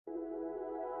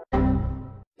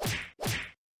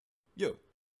Yo.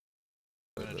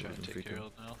 I'm gonna try and take your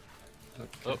ult now. Okay.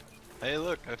 Oh, hey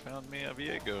look, I found me a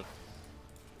Viego.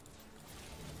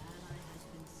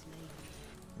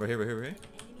 Right here, right here, right here.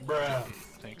 Bruh.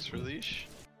 Thanks for leash.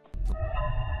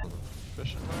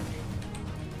 Question mark?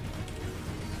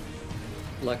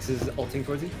 Lex is ulting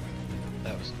towards you.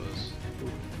 That was close.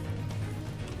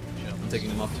 I'm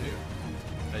taking him off too.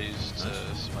 I used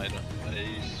smite on. I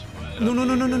used smite No, on no,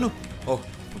 no, no, no, Viego. no. Oh,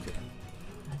 okay.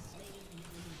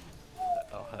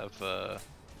 I'll have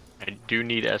I do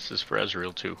need S's for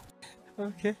Ezreal too.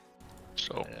 Okay.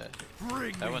 So yeah.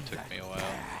 That one took me a while.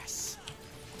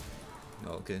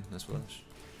 Oh, okay, that's flash.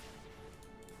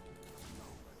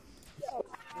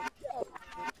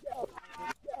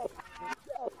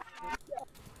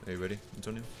 Are you ready,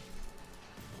 Antonio?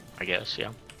 I guess,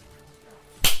 yeah.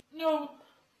 No,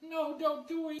 no, don't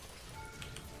do it.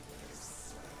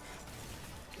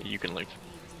 You can leave.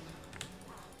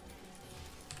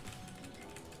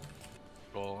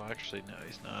 Well, actually, no,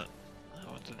 he's not.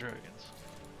 I went to dragons.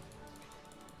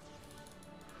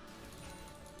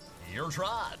 Here's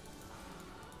Rod.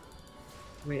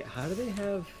 Wait, how do they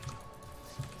have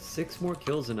 6 more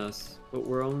kills than us, but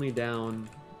we're only down?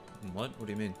 What? What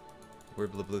do you mean? We're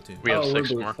the blue team. We have we're 6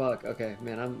 blue. more. Fuck. Okay,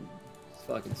 man, I'm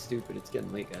fucking stupid. It's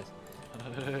getting late, guys.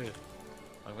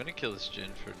 I'm gonna kill this Jin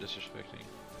for disrespecting.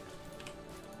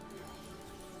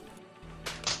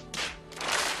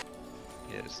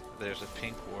 Yes, there's a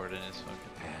pink ward in his fucking.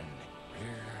 And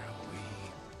here we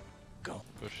go.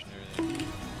 Pushing everything.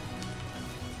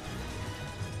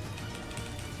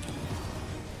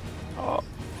 Oh,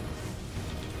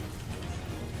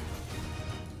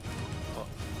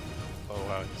 Oh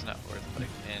wow, it's not worth like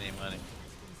any money.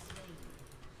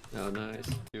 Oh, nice.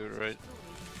 Do it right.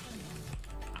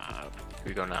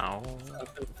 we go now. It's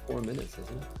up in 4 minutes, isn't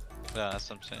it? No, that's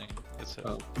what I'm saying. It's up.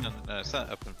 Oh. No, it's not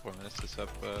up in 4 minutes. It's up.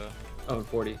 Oh, in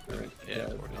 40. All right. Yeah,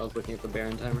 40. I was looking at the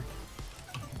Baron timer.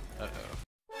 Uh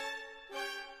oh.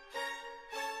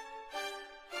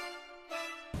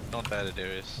 Don't bad at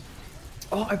Darius.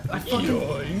 Oh, I fucking.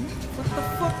 What the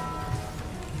fuck?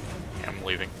 Yeah, I'm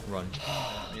leaving. Run.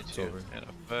 Me It's too. over. Get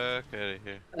the fuck out of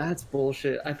here. That's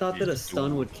bullshit. I thought that a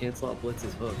stun would cancel out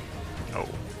Blitz's hook. Oh,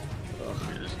 Ugh.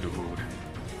 this dude.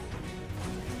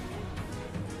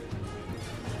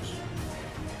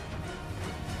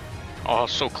 Oh,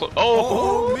 so close.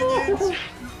 Oh! minions!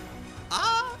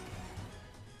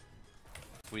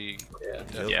 We Yeah.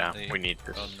 Yeah, definitely we need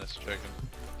this. own this dragon.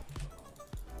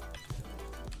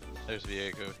 There's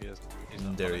Viego. He's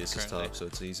not Darius is currently. top, so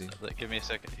it's easy. Like, give me a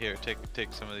second. Here, take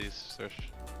some of these, Search.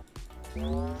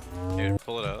 Here,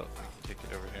 pull it out. I can take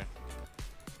it over here.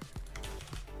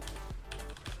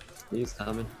 He's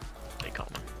coming. They come.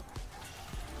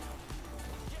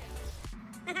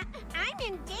 I'm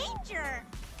in danger.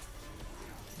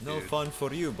 No Dude. fun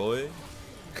for you, boy.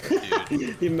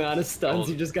 Dude, The amount of stuns Gold.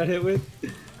 you just got hit with.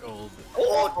 gold.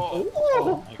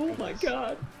 Oh my goodness.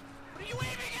 god.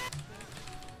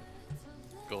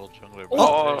 Gold jungler.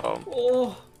 Oh!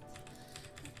 Oh.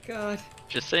 God.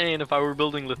 Just saying, if I were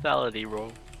building lethality,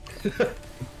 bro.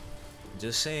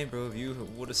 Just saying, bro, if you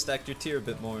would have stacked your tier a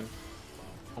bit more.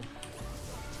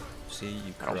 See,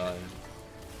 you I don't- cry.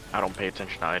 I don't pay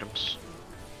attention to items.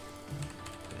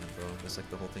 Damn, bro, that's like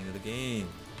the whole thing of the game.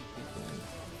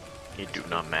 They do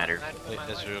not matter. Wait,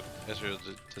 Ezreal,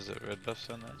 does it red buff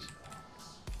sound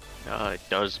nice? It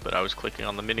does, but I was clicking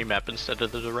on the mini-map instead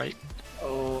of the right.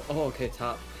 Oh, okay,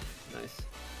 top. Nice.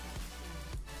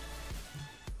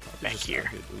 Back here.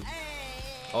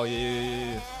 Oh,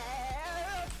 yeah.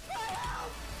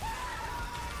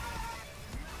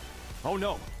 Oh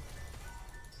no.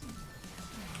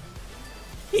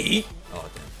 Oh, damn.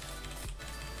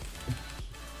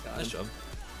 God. Nice job.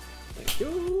 Thank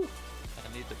you.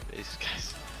 I need the base,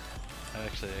 guys.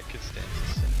 Actually, I could stand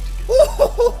this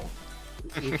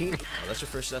thing to get. Oh, that's your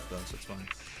first death, though, so it's fine.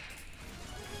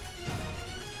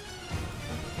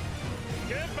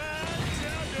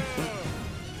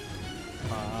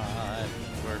 I'm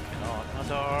working on a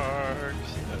dark.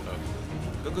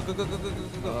 Go.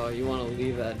 Oh, you want to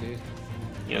leave that, dude?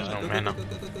 He has no Go, mana.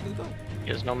 Go. He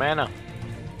has no mana.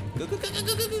 Go.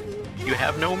 You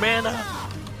have no mana.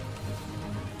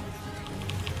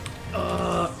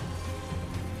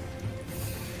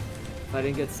 If I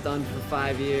didn't get stunned for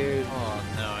 5 years. Oh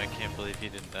no, I can't believe he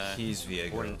didn't die. He's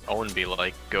Viego. I wouldn't be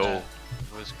like, go. That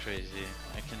was crazy.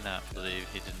 I cannot believe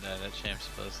he didn't die. That champ's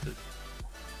busted.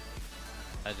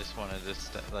 I just wanted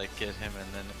to like get him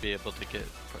and then be able to get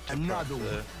to Another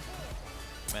proc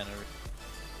the mana.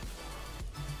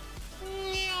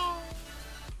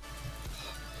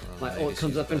 My ult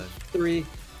comes up in 3,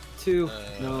 2.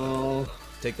 No.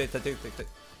 Take that.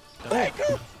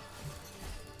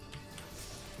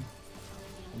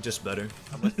 Just better.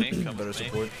 Come with me, come Better with me.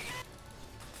 support.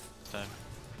 Time.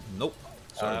 Nope.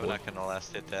 Sorry, I'm boy. not gonna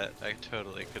last hit that. I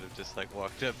totally could have just like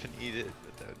walked up and eat it,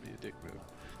 but that would be a dick move.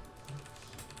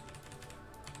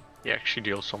 He actually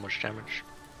deals so much damage.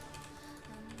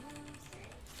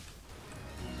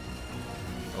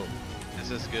 Oh, Is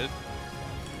this good?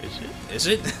 Is it? is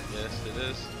it? Yes, it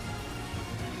is.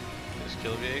 Just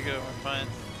kill Viego, we're fine.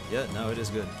 Yeah, no, it is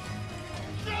good.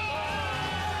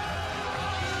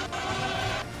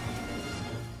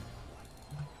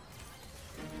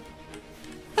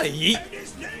 Hey,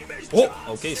 oh,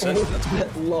 okay, so that's good.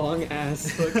 That long ass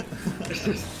hook.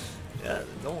 Yeah,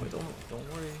 don't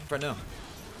worry. Right now.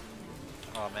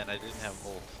 Oh man, I didn't have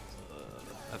ult.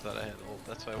 I thought I had ult.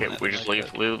 That's why I Yeah, went we out just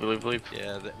like leave, that. leave.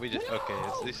 Yeah, we just okay.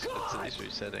 It's at least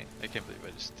resetting. I can't believe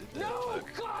I just did that.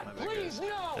 Fuck. My bad, guys.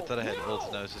 I thought I had ult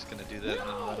and I was just gonna do that and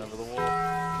then run over the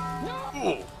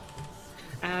wall. Ooh.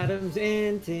 Adam's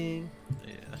ending.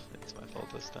 Yeah, it's my fault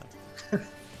this time.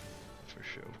 For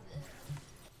sure.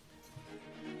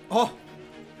 Oh,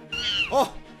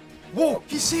 oh, whoa!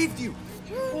 He saved you.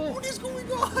 What is going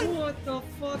on? What the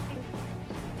fuck?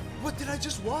 What did I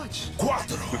just watch?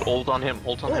 Dude, ult on him,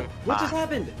 ult on Oh, him. what just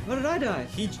happened? How did I die?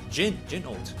 He Jin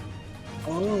ult.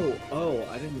 Oh,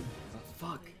 I didn't.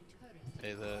 Fuck.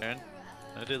 Hey there.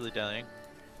 No dilly dallying.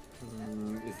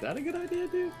 Is that a good idea,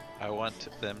 dude? I want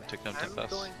them to come I'm to us.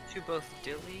 going to both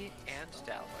dilly and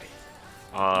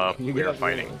dally. You We are got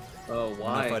fighting. one. Oh, We're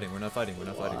why? not fighting. We're not fighting. We're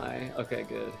not fighting. Why? Okay,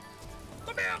 good.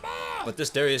 But this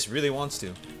Darius really wants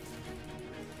to.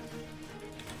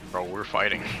 Bro, we're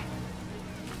fighting.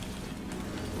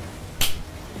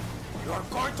 You're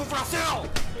going to Brazil!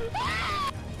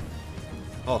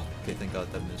 Oh, okay, thank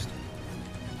God that missed.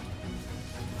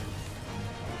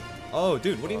 Oh,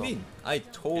 dude, what do you mean? I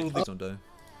totally don't die.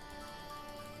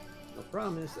 No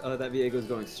promise. Oh, that Viego's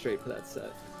going straight for that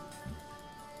set.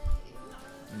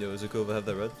 Yo, is it cool if I have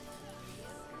that red?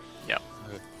 Yeah.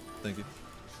 Thank you.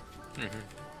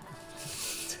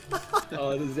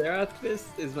 Oh, the Zerath Fist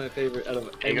is my favorite out of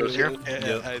He goes here.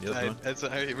 Yeah, Yep, man.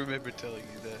 I remember telling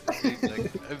you that. Being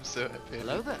like, I'm so happy.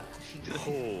 Hello there.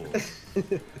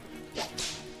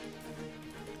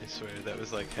 I swear that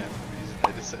was like half the reason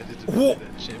I decided to play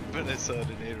that shit when I saw it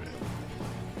in ARAM.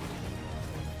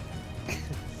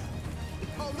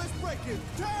 Oh, let's break it!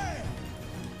 Damn!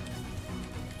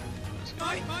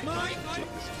 Mike!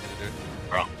 This editor.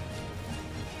 Bro.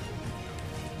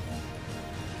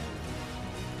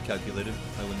 Calculated,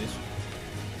 I win this.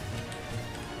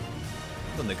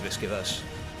 ¿Dónde crees que vas?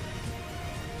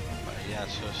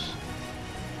 Payasos.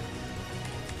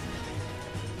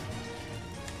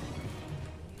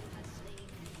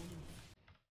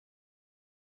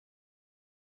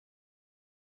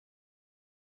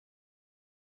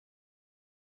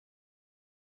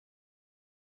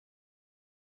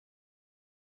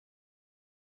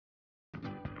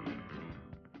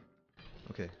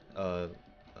 Okay, oh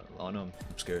no, I'm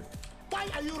scared. Why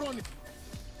are you running?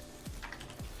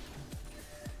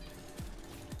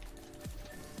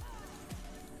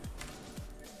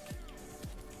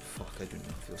 Fuck, I do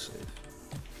not feel safe.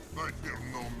 I feel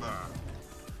no man.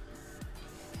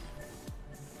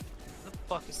 The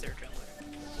fuck is their jungler?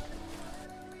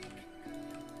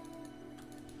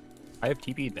 I have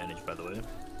TP advantage, by the way.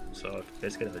 So if you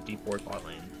guys get a deep ward bot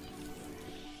lane.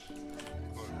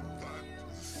 But that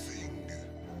thing...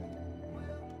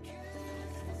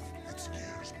 It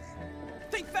scares me.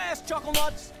 Think fast, Chuckle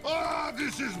Nuts! Ah,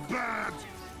 this is bad!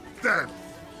 Dead!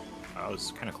 I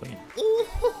was kind of clean.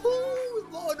 Oh,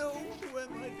 Lordo, who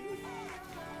am I, dude?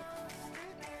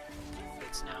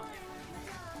 It's now.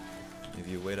 If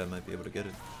you wait, I might be able to get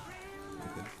it.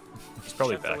 Okay. He's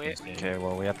probably Shove the back in wave. this game. Okay,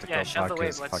 well we have to Yeah, go shove the back wave.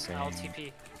 his Let's. fucking... I'll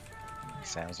TP.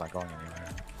 Sam's not going anywhere.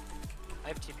 I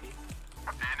have TP.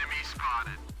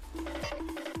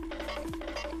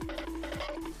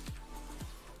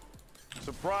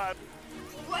 Surprise!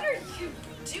 What are you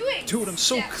doing? Dude, I'm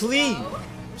so Step clean! bro?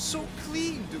 I'm so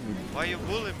clean, dude! Why you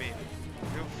bullying me?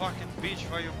 You fucking bitch,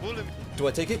 why you bullying me? Do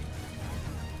I take it?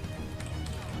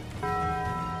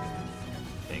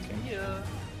 Thinking. Yeah.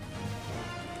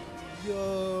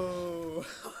 Yo!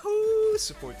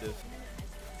 Supportive.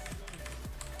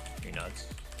 You're nuts.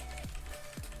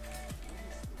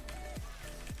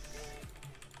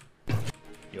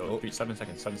 Yo, Oh. 7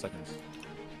 seconds, 7 seconds.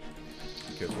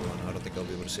 Be careful, Ron. I don't think I'll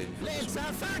be able to save you from this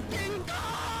one.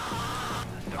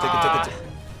 Ah, Take it.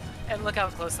 and look how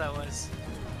close that was.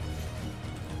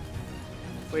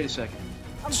 Wait a second.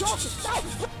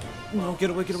 No, get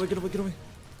away.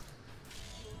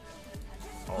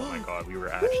 Oh my god, we were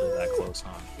actually that close,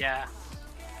 huh? Yeah.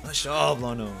 Nice job,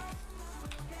 Lano.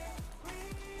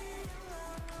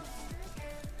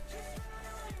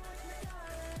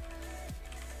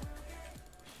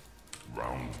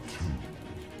 Round 2.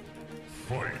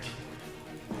 Fight.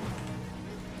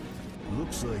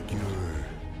 Looks like you're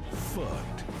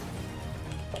fucked.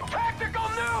 Tactical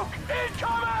nuke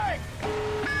incoming!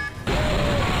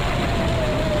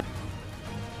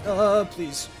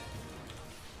 Please.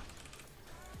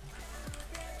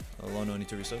 Lano, I need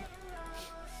to reset.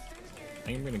 I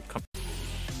think I'm gonna come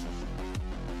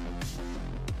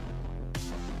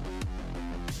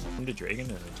to Dragon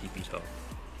and a TP top.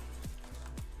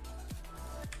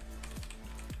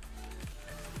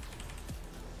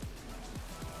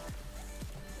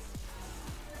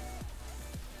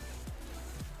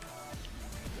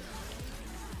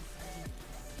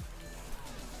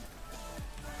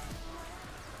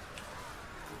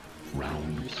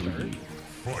 Round 3.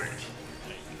 Fight.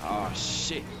 Ah,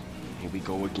 shit. Here we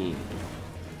go again.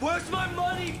 Where's my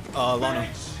money? Lano.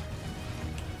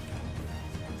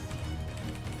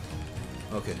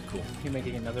 Okay, cool. You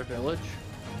making another village?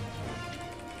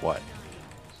 What?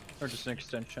 Or just an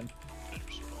extension?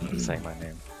 Say my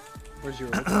name. Where's your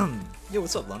Yo,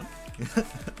 what's up, Lano?